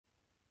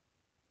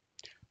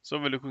So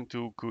we're looking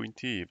to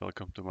QNT.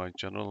 Welcome to my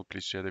channel.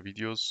 Please share the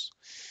videos.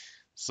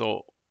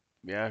 So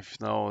we have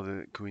now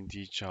the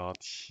QNT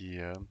chart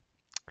here,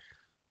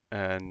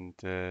 and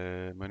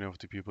many of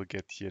the people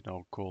get here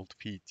now cold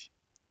feet,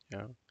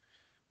 yeah,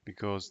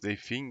 because they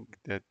think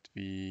that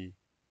we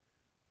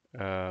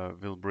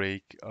will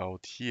break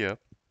out here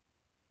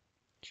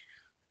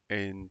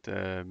and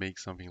make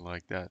something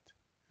like that.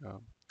 Yeah.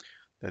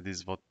 That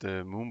is what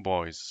the moon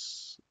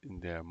boys in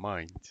their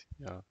mind.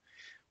 Yeah,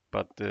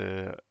 but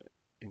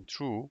in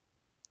true,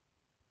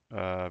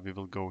 we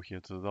will go here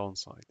to the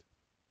downside.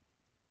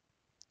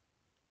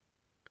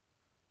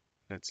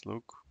 Let's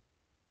look.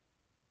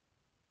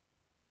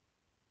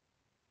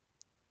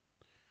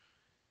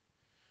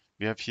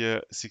 We have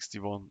here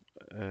 $61.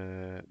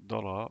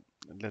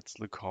 Let's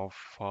look how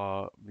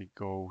far we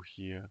go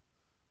here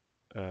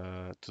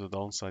to the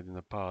downside in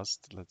the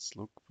past. Let's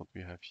look what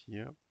we have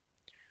here.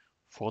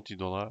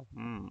 $40.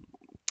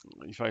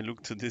 If I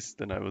look to this,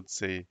 then I would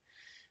say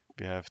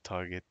we have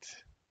target.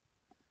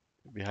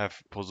 We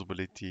have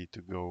possibility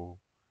to go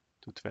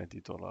to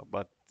 $20.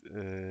 But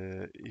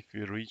if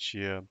we reach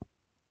here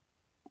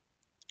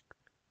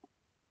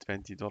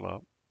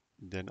 $20,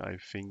 then I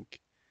think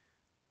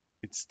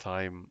it's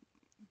time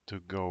to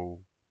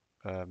go.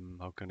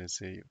 How can I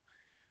say?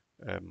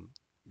 Um,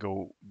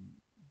 go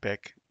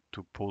back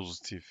to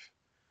positive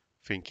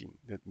thinking.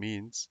 That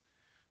means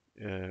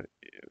uh,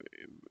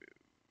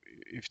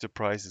 if the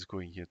price is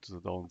going here to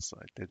the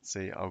downside, let's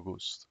say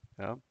August,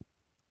 yeah,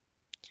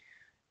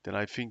 then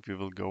I think we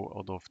will go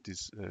out of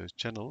this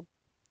channel.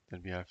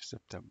 Then we have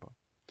September.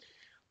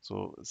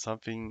 So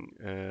something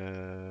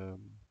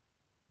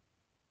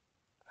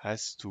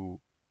has to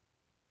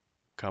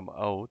come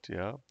out,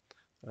 yeah,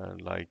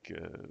 like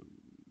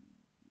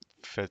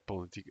Fed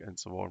politic and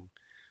so on,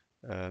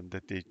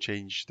 that they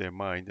change their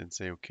mind and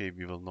say, okay,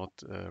 we will not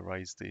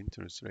raise the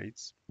interest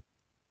rates.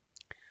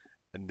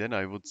 And then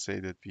I would say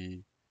that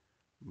we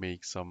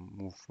make some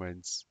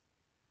movements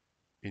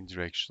in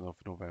direction of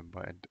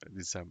November and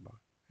December.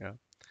 Yeah,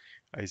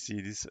 I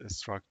see this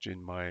structure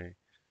in my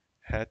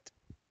head.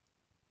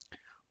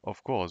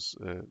 Of course,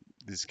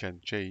 this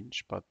can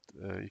change, but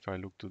if I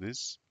look to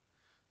this,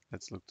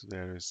 let's look to the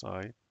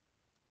RSI,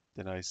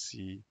 then I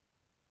see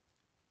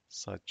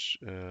such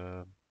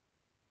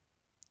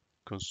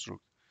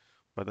construct.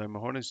 But I'm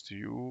honest to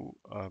you,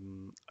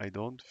 I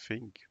don't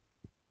think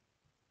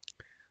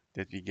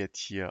that we get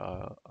here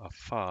a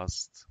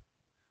fast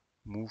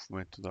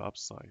movement to the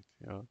upside.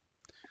 Yeah.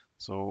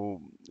 So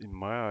in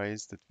my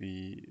eyes, that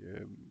we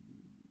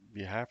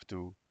have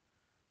to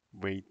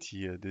wait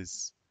here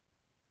this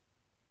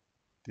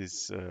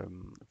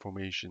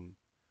formation,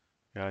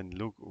 yeah, and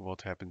look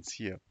what happens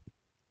here.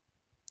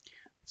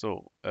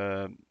 So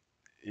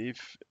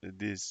if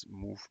this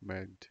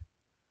movement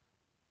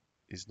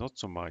is not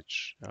so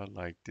much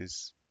like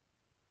this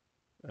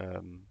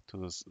to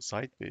the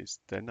sideways,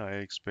 then I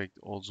expect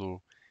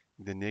also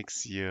the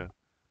next year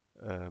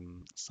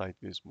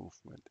sideways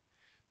movement.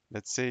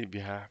 Let's say we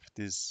have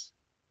this,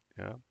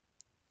 yeah.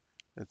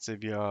 Let's say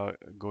we are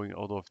going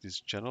out of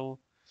this channel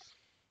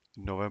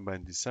in November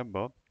and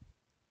December,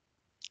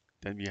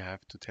 then we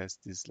have to test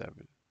this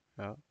level.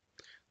 Yeah.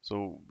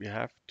 So we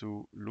have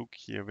to look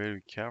here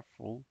very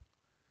careful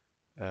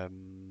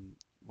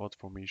what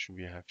formation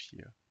we have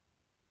here.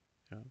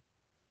 Yeah.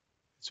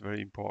 It's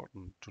very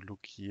important to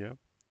look here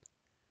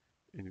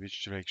in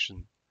which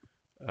direction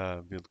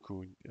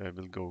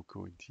will go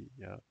QNT.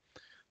 Yeah.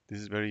 This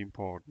is very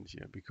important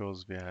here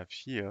because we have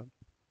here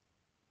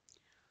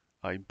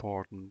an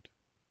important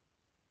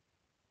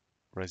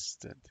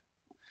resistance.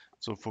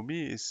 So for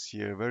me, it's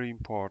here very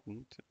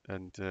important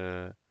and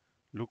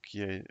look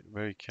here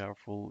very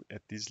careful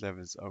at these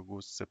levels,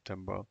 August,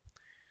 September,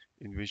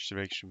 in which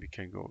direction we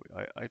can go.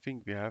 I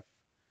think we have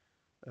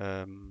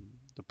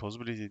the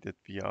possibility that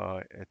we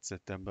are at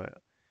September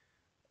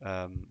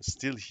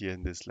still here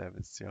in these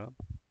levels. Yeah,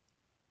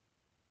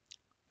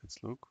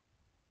 let's look.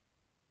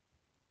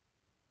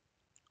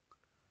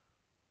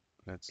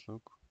 Let's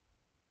look.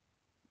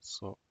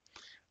 So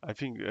I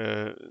think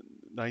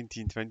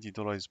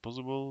 $19-20 is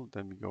possible.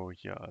 Then we go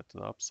here to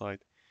the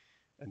upside,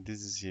 and this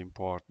is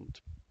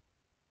important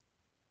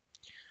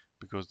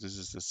because this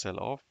is the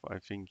sell-off. I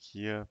think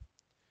here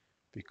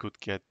we could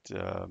get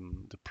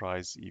the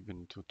price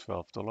even to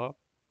 $12,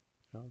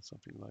 yeah,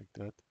 something like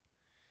that,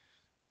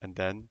 and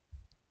then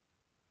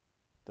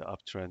the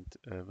uptrend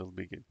will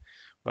begin.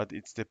 But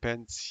it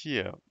depends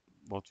here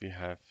what we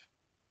have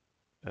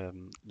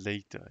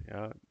later.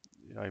 Yeah,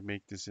 I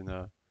make this in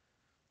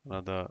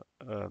another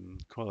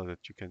color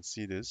that you can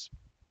see this.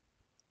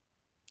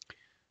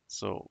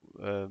 So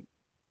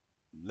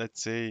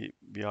let's say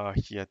we are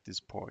here at this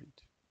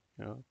point.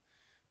 Yeah,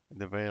 and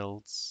the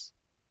whales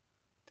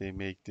they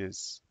make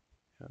this.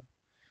 Yeah,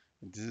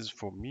 and this is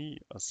for me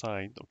a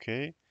sign.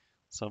 Okay,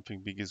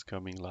 something big is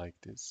coming like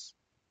this.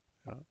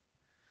 Yeah.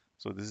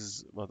 So this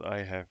is what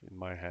I have in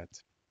my head.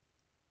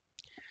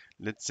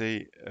 Let's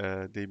say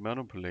they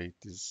manipulate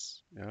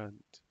this, yeah,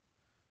 and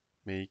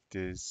make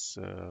this.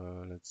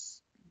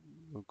 Let's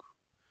look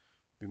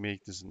we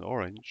make this in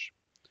orange.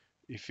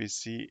 If we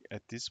see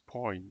at this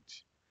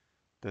point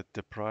that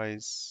the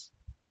price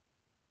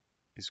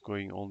is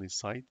going only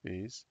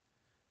sideways,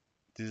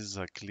 this is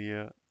a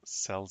clear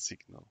sell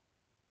signal.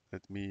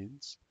 That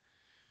means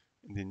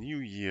in the new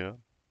year,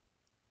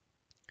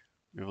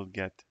 we will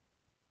get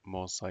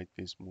more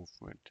sideways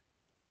movement.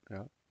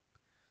 Yeah,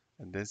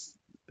 and this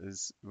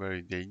is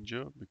very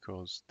danger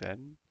because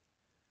then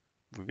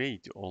we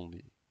wait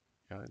only.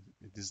 Yeah,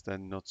 it is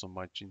then not so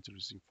much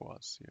interesting for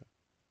us here.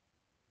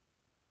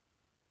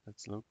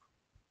 Let's look.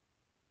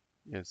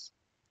 Yes,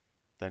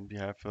 then we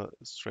have a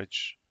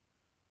stretch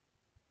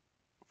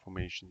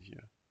formation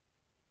here.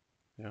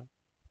 Yeah,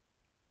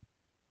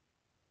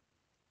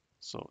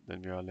 so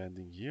then we are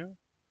landing here.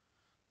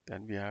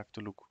 Then we have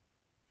to look.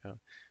 Yeah,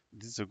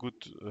 this is a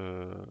good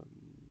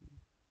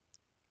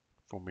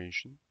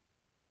formation,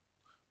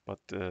 but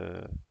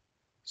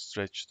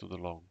stretch to the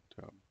long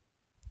term.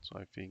 So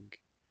I think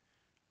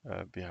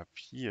we have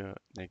here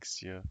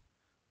next year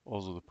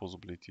also the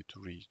possibility to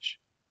reach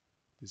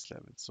this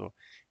level. So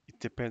it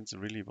depends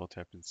really what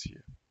happens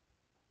here.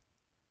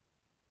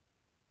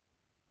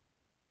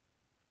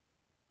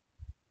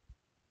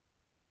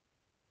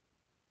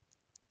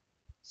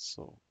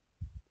 So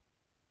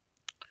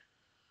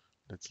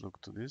let's look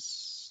to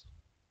this.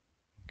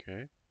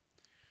 Okay,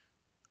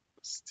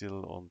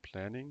 still on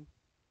planning.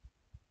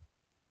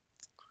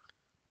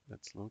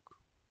 Let's look.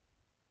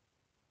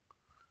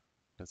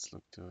 Let's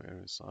look to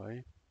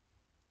RSI.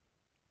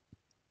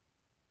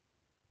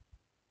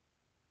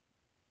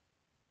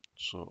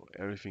 So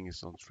everything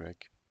is on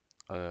track.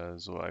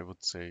 So I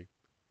would say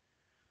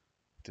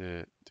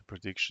the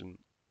prediction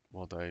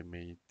what I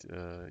made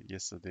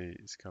yesterday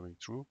is coming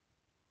true.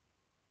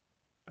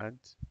 And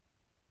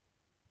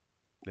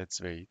let's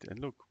wait and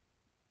look.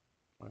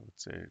 I would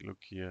say look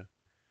here.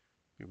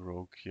 We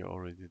broke here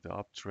already the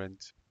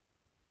uptrend.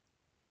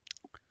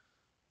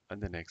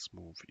 And the next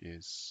move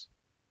is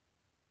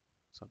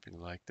something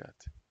like that.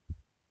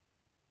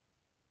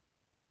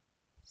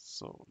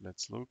 So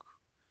let's look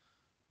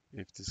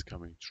if this is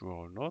coming true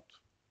or not.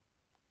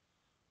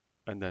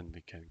 And then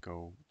we can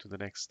go to the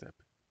next step.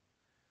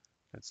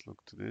 Let's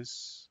look to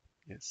this.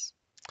 Yes.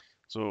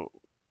 So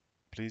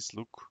please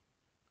look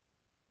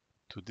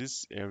to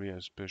this area,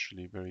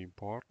 especially very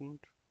important.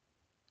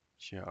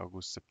 Here,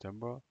 August,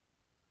 September,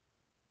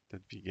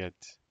 that we get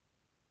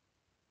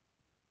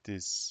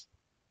this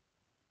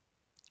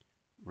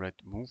red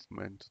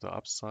movement to the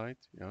upside.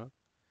 Yeah.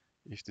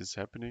 If this is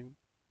happening,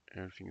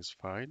 everything is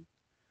fine.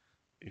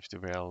 If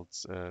the world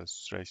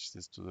stretch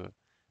this to the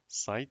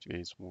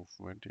sideways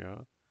movement, yeah,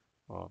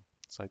 or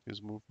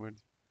sideways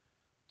movement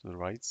to the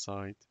right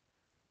side,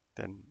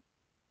 then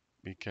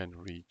we can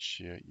reach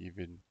here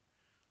even,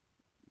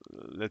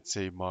 let's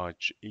say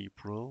March,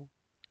 April,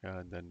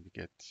 and then we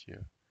get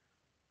here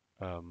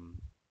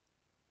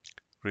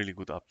really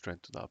good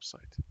uptrend to the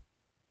upside.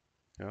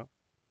 Yeah,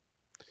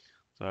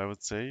 so I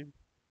would say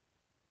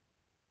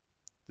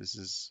this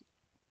is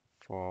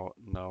for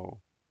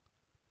now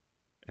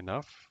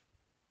enough.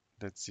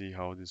 Let's see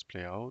how this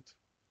play out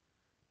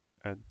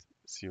and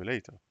see you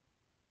later.